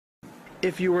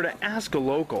If you were to ask a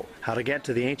local how to get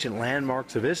to the ancient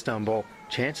landmarks of Istanbul,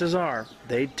 chances are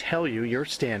they'd tell you you're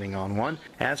standing on one.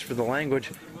 As for the language,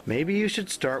 maybe you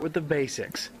should start with the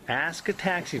basics. Ask a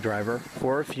taxi driver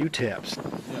for a few tips.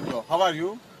 How are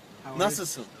you?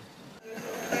 Nasılsın?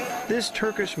 This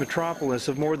Turkish metropolis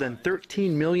of more than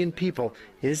 13 million people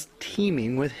is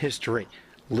teeming with history,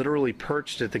 literally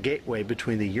perched at the gateway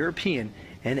between the European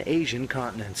and Asian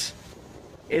continents.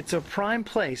 It's a prime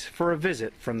place for a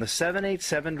visit from the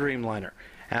 787 Dreamliner.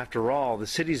 After all, the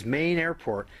city's main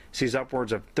airport sees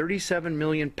upwards of 37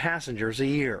 million passengers a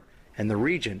year, and the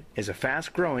region is a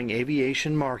fast-growing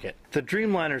aviation market. The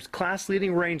Dreamliner's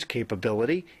class-leading range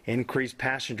capability, increased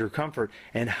passenger comfort,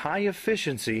 and high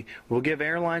efficiency will give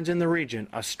airlines in the region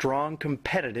a strong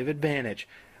competitive advantage.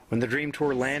 When the Dream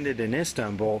Tour landed in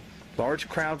Istanbul, large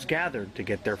crowds gathered to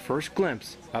get their first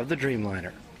glimpse of the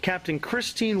Dreamliner. Captain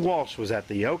Christine Walsh was at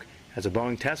the yoke. As a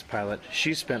Boeing test pilot,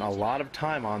 she spent a lot of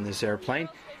time on this airplane,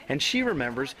 and she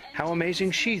remembers how amazing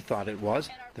she thought it was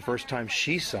the first time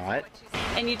she saw it.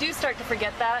 And you do start to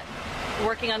forget that,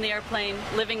 working on the airplane,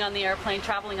 living on the airplane,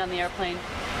 traveling on the airplane.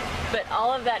 But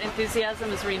all of that enthusiasm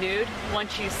is renewed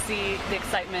once you see the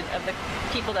excitement of the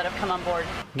people that have come on board.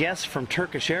 Guests from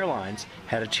Turkish Airlines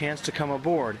had a chance to come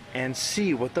aboard and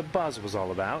see what the buzz was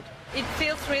all about. It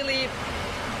feels really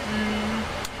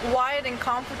wide and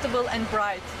comfortable and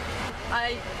bright.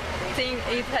 I think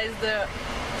it has the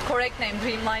correct name,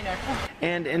 Dreamliner.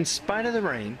 And in spite of the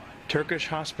rain, Turkish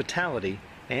hospitality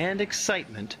and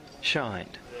excitement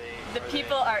shined. The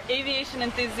people are aviation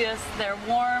enthusiasts, they're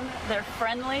warm, they're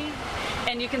friendly,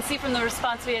 and you can see from the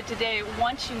response we had today,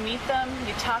 once you meet them,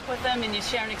 you talk with them, and you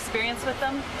share an experience with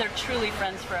them, they're truly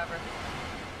friends forever.